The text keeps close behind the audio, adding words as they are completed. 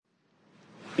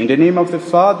In the name of the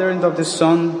Father, and of the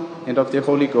Son, and of the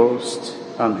Holy Ghost.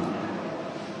 Amen.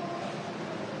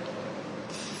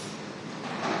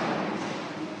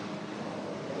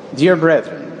 Dear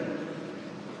brethren,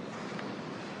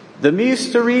 the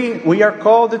mystery we are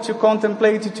called to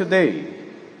contemplate today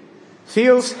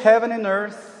fills heaven and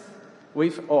earth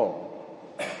with awe.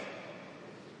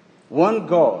 One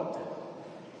God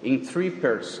in three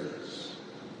persons.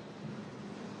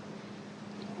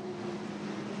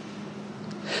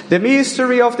 The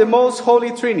mystery of the Most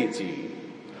Holy Trinity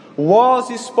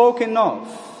was spoken of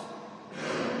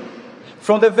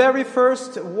from the very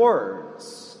first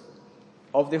words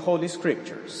of the Holy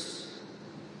Scriptures.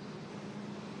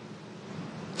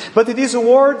 But these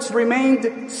words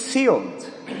remained sealed.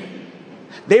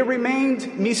 They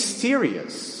remained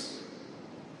mysterious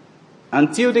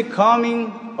until the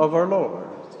coming of our Lord,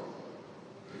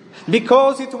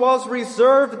 because it was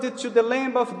reserved to the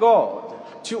Lamb of God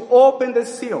to open the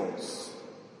seals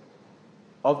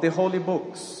of the holy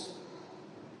books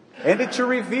and to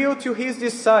reveal to his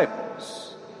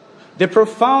disciples the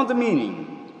profound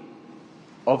meaning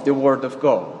of the Word of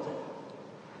God.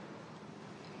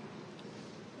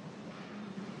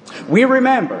 We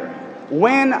remember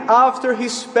when, after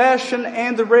his passion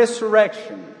and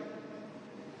resurrection,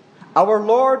 our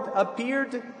Lord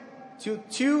appeared to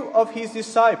two of his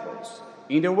disciples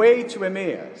in the way to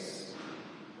Emmaus.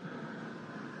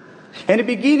 And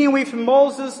beginning with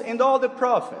Moses and all the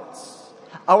prophets,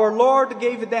 our Lord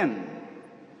gave them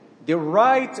the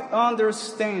right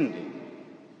understanding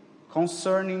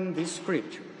concerning the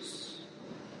Scriptures.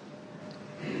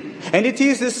 And it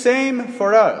is the same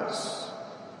for us.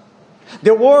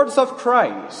 The words of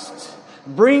Christ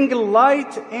bring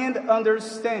light and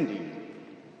understanding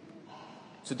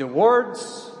to the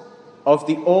words of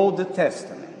the Old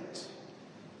Testament.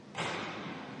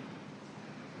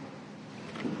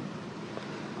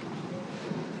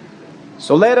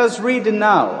 So let us read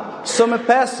now some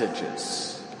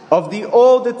passages of the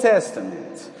Old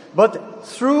Testament, but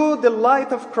through the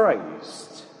light of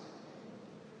Christ,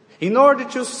 in order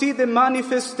to see the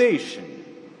manifestation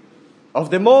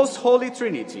of the Most Holy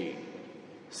Trinity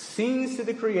since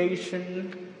the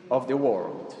creation of the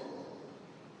world.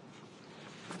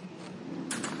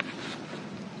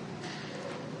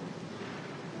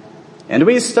 And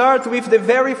we start with the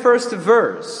very first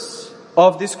verse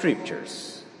of the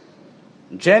Scriptures.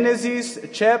 Genesis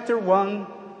chapter 1,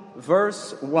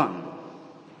 verse 1.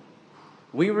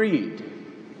 We read,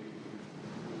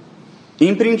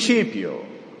 In principio,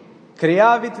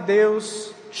 creavit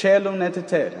Deus caelum et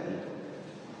terram.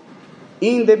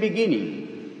 In the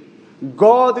beginning,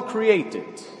 God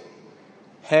created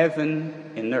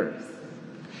heaven and earth.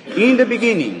 In the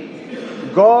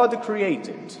beginning, God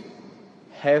created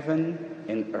heaven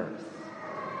and earth.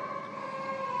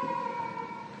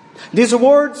 These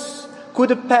words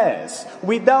could pass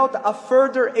without a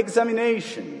further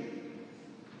examination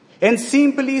and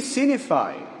simply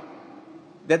signify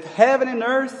that heaven and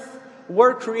earth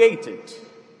were created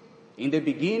in the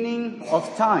beginning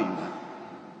of time.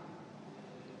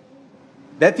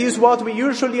 That is what we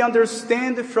usually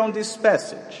understand from this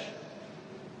passage.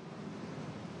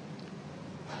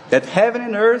 That heaven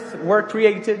and earth were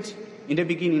created in the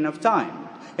beginning of time.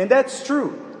 And that's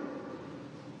true.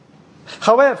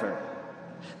 However,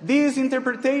 this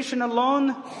interpretation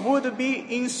alone would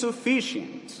be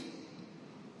insufficient.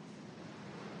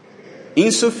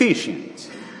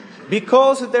 Insufficient.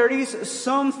 Because there is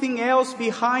something else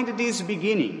behind this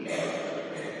beginning.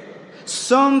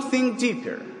 Something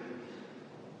deeper.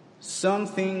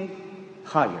 Something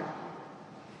higher.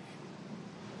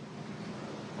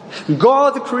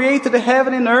 God created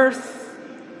heaven and earth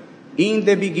in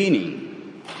the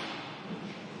beginning.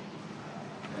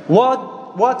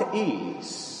 What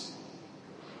is,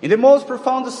 in the most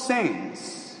profound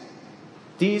sense,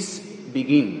 this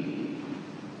beginning?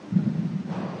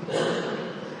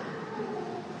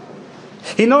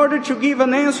 In order to give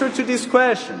an answer to this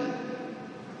question,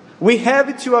 we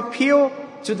have to appeal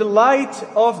to the light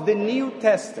of the New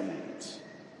Testament,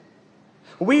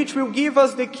 which will give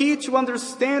us the key to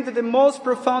understand the most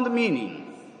profound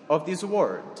meaning of this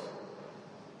word.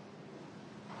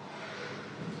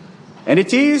 And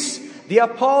it is the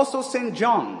Apostle St.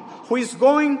 John who is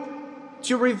going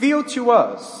to reveal to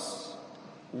us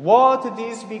what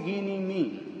this beginning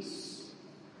means.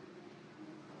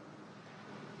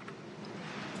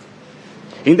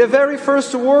 In the very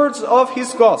first words of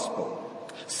his Gospel,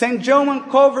 St. John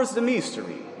uncovers the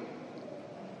mystery.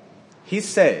 He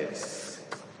says,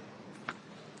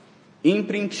 In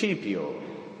principio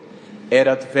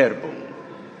erat verbum.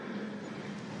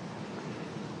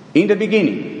 In the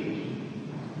beginning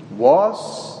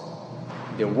was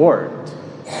the Word.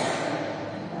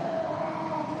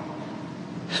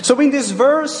 So in this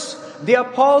verse, the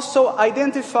apostle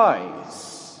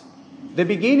identifies the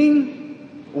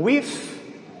beginning with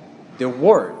the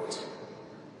Word.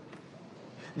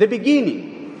 The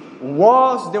beginning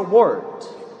was the Word,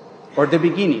 or the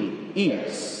beginning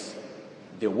is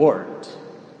the Word.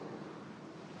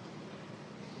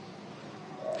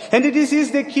 And this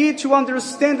is the key to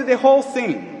understand the whole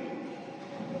thing.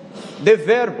 The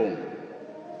Verbum,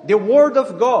 the Word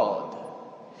of God,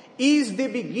 is the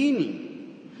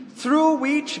beginning through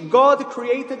which God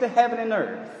created the heaven and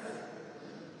earth.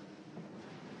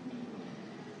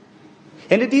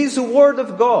 And this Word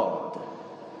of God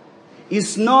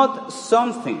is not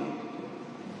something,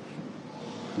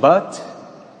 but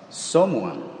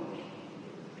someone.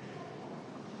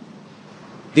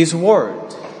 This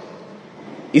Word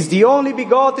is the only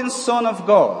begotten Son of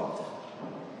God,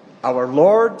 our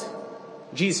Lord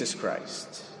Jesus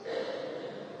Christ.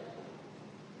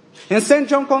 And St.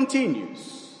 John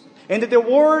continues, and the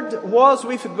Word was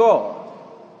with God,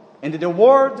 and the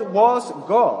Word was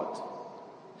God.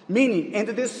 Meaning, and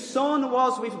the Son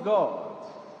was with God,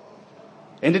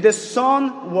 and the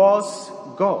Son was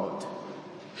God.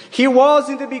 He was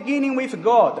in the beginning with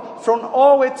God from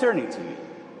all eternity.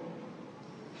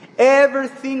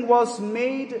 Everything was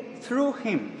made through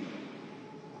Him.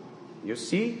 You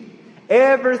see?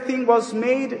 Everything was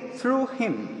made through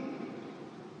Him.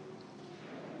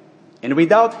 And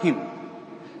without Him,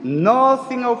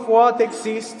 nothing of what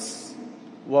exists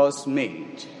was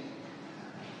made.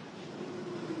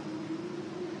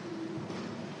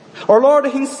 Our Lord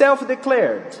Himself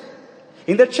declared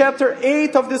in the chapter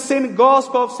 8 of the same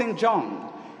Gospel of St.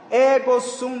 John, Ego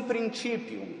sum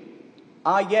principium,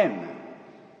 I am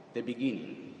the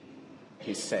beginning,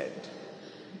 He said.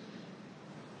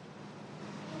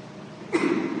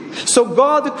 So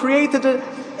God created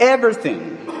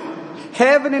everything,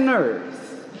 heaven and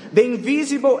earth, the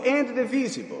invisible and the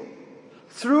visible,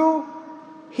 through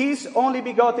His only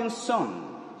begotten Son,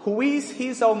 who is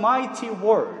His almighty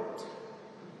Word.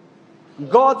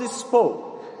 God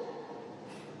spoke,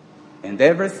 and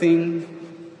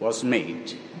everything was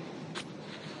made.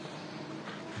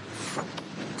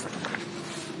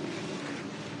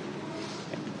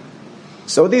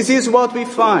 So this is what we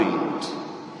find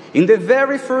in the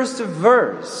very first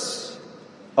verse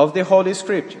of the Holy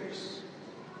Scriptures.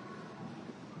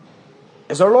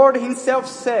 As our Lord Himself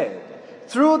said,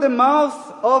 through the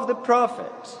mouth of the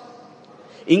prophet,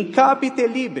 in capite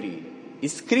libri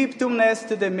scriptum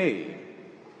est de me,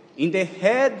 in the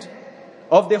head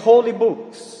of the holy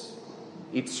books,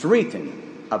 it's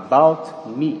written about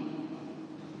me.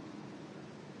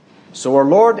 So our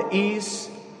Lord is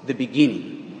the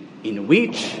beginning in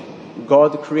which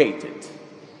God created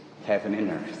heaven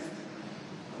and earth.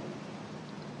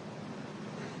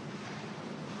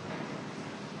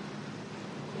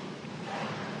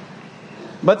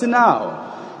 But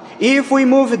now, if we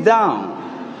move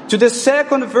down to the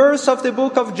second verse of the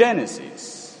book of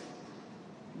Genesis,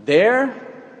 there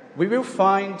we will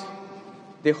find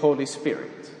the Holy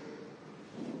Spirit.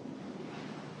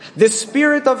 The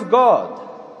Spirit of God,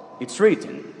 it's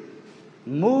written,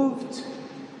 moved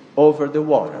over the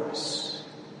waters.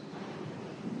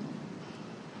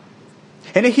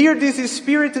 And here this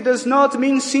Spirit does not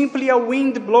mean simply a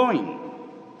wind blowing,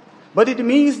 but it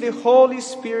means the Holy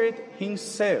Spirit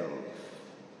Himself.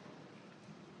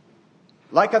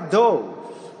 Like a dove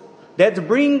that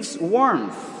brings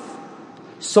warmth,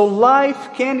 so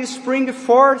life can spring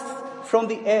forth from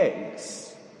the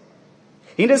eggs.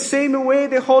 In the same way,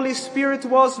 the Holy Spirit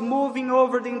was moving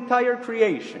over the entire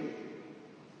creation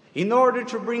in order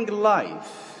to bring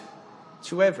life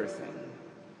to everything.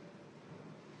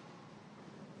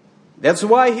 That's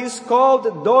why He's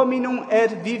called Dominum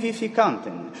et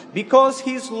Vivificantem, because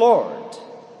He is Lord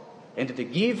and the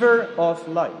giver of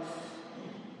life.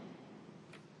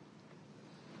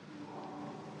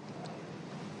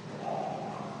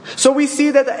 So we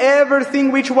see that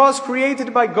everything which was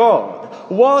created by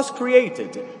God was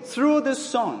created through the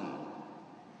Son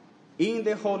in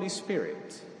the Holy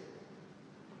Spirit.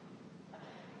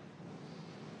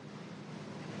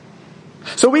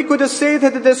 So we could say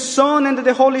that the Son and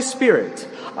the Holy Spirit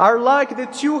are like the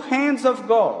two hands of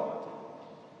God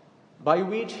by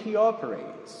which He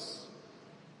operates.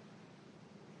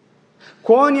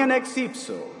 Quoniam ex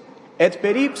ipso, et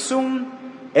per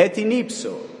ipsum, et in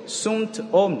ipso, sunt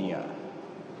omnia.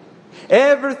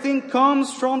 Everything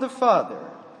comes from the Father,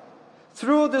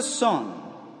 through the Son,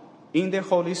 in the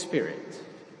Holy Spirit.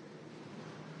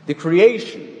 The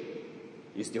creation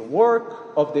is the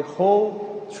work of the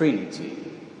whole Trinity.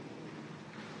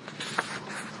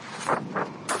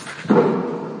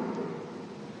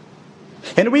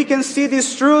 And we can see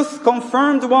this truth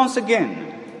confirmed once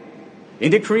again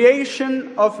in the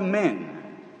creation of man.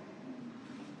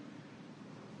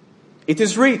 It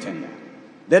is written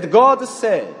that God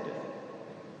said,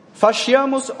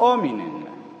 "Faciamus hominem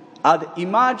ad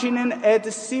imaginem et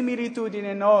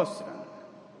similitudine nostra."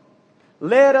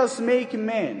 Let us make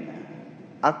man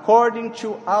according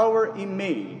to our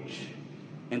image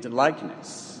and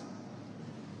likeness.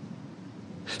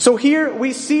 So here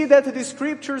we see that the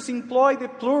scriptures employ the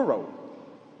plural.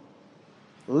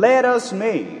 Let us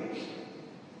make,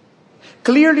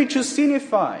 clearly to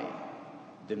signify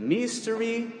the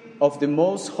mystery of the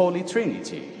most holy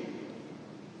Trinity.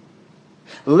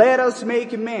 Let us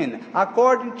make man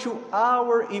according to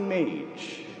our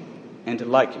image and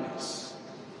likeness.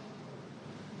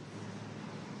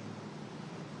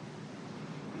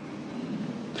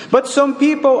 But some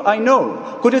people I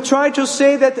know could try to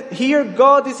say that here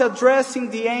God is addressing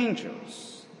the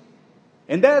angels.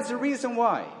 And that's the reason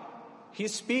why he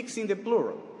speaks in the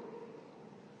plural.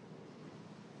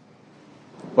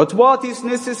 But what is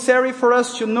necessary for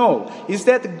us to know is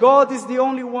that God is the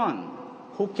only one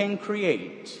who can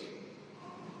create.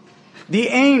 The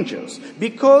angels,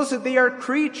 because they are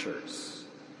creatures,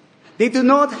 they do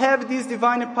not have this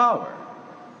divine power.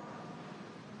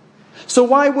 So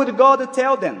why would God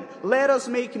tell them, "Let us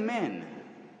make man,"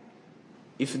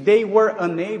 if they were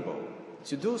unable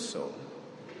to do so?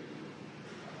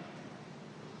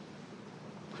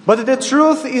 But the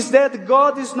truth is that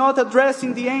God is not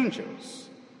addressing the angels,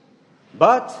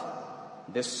 but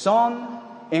the Son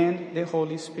and the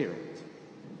Holy Spirit.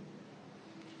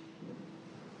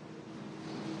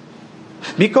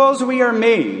 Because we are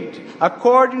made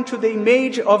according to the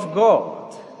image of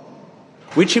God,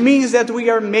 which means that we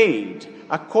are made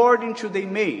according to the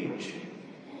image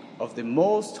of the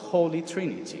most holy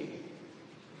Trinity.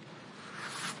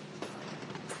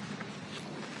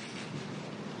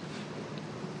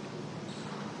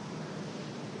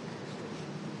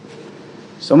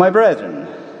 So, my brethren,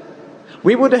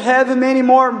 we would have many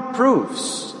more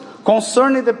proofs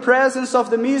concerning the presence of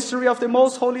the mystery of the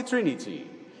most holy Trinity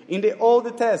in the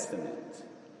Old Testament.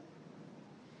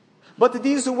 But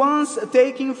these ones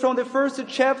taken from the first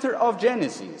chapter of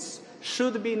Genesis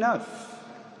should be enough.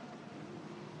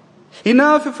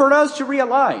 Enough for us to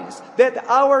realize that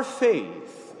our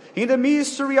faith in the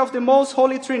mystery of the most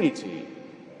holy Trinity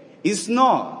is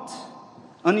not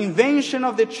an invention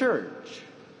of the church,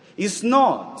 is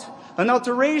not an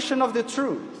alteration of the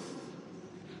truth,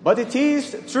 but it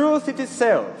is truth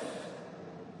itself,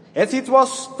 as it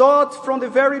was taught from the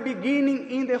very beginning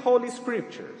in the Holy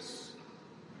Scriptures,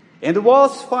 and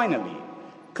was finally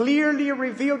clearly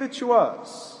revealed to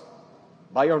us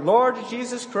by our Lord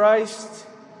Jesus Christ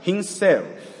himself.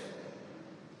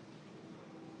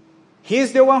 He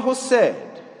is the one who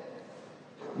said,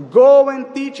 "Go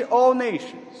and teach all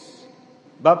nations,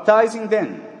 baptizing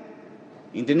them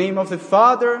in the name of the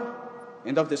Father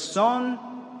and of the Son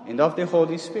and of the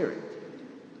Holy Spirit."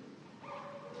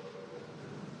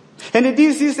 And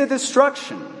this is the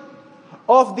destruction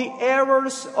of the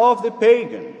errors of the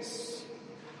pagans,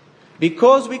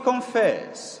 because we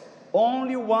confess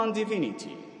only one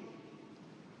divinity.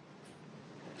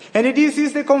 And this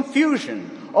is the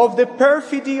confusion of the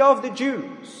perfidy of the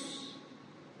Jews,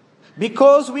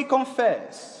 because we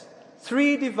confess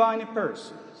three divine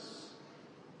persons.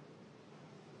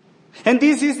 And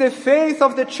this is the faith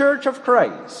of the Church of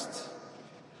Christ,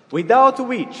 without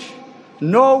which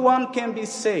no one can be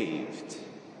saved.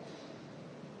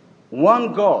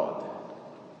 One God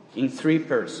in three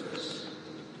persons.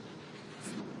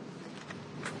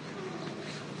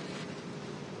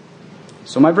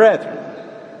 So, my brethren,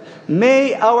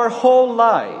 may our whole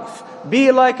life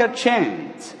be like a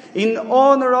chant in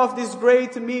honor of this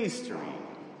great mystery.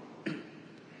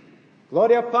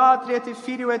 Gloria Patri et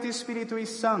Filio et Spiritui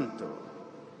Sancto.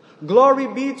 Glory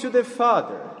be to the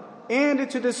Father, and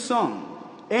to the Son,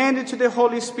 and to the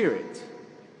Holy Spirit,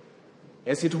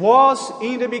 as it was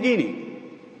in the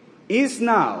beginning, is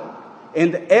now,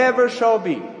 and ever shall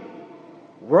be,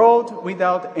 world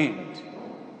without end.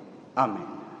 Amen.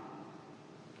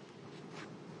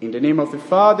 In the name of the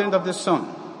Father, and of the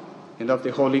Son, and of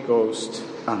the Holy Ghost.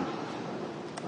 Amen.